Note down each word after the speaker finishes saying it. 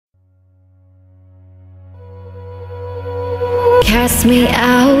Cast me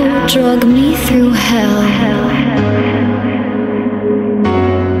out, drug me through hell.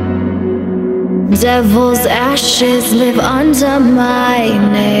 Devil's ashes live under my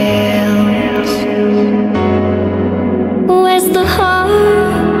nails. Where's the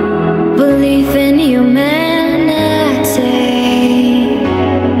heart? Belief in humanity.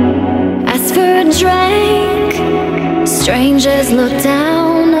 Ask for a drink. Strangers look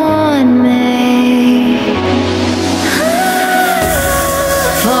down on me.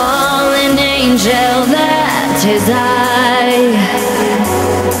 Fallen angel, that is I.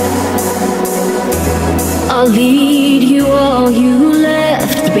 I'll lead you all you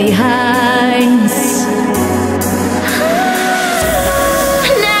left behind.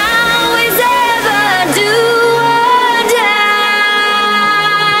 Now is ever do or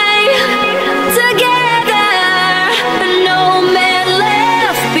die. Together, no man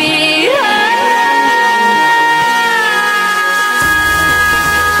left behind.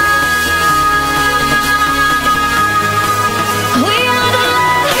 We are the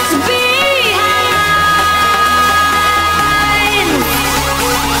left behind.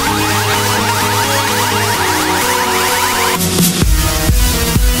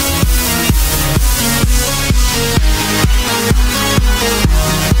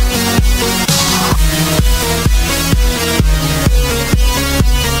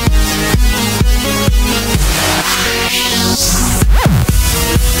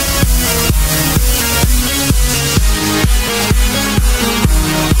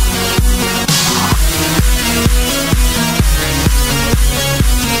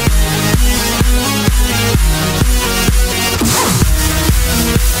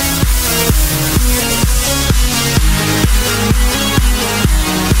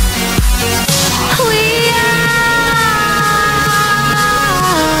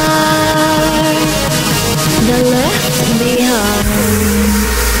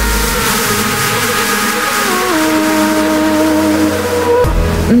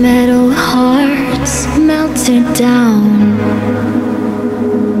 Metal hearts melted down.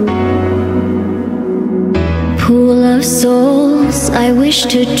 Pool of souls I wish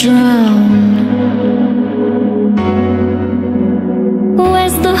to drown.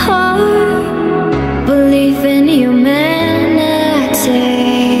 Where's the heart? Belief in humanity.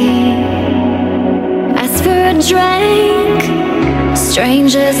 Ask for a drink.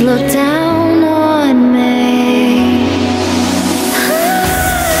 Strangers look down on me.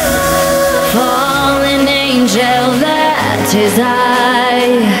 Fallen angel, that is I.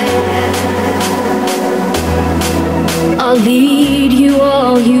 I'll lead you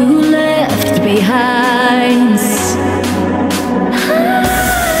all you left behind.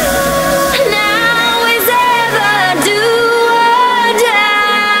 Now is ever do or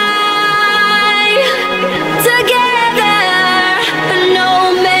die. Together, no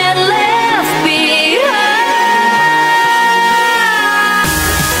man left behind.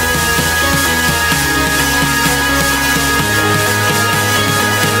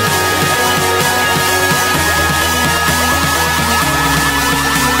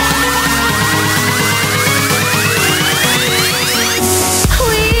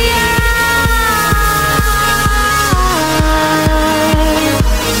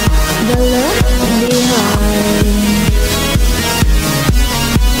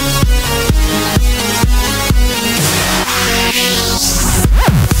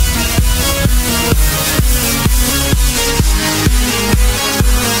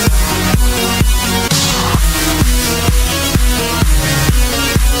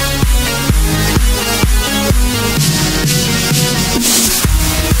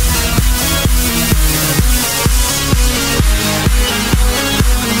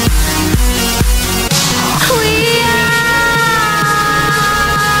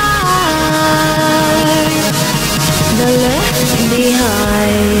 The left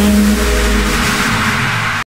behind.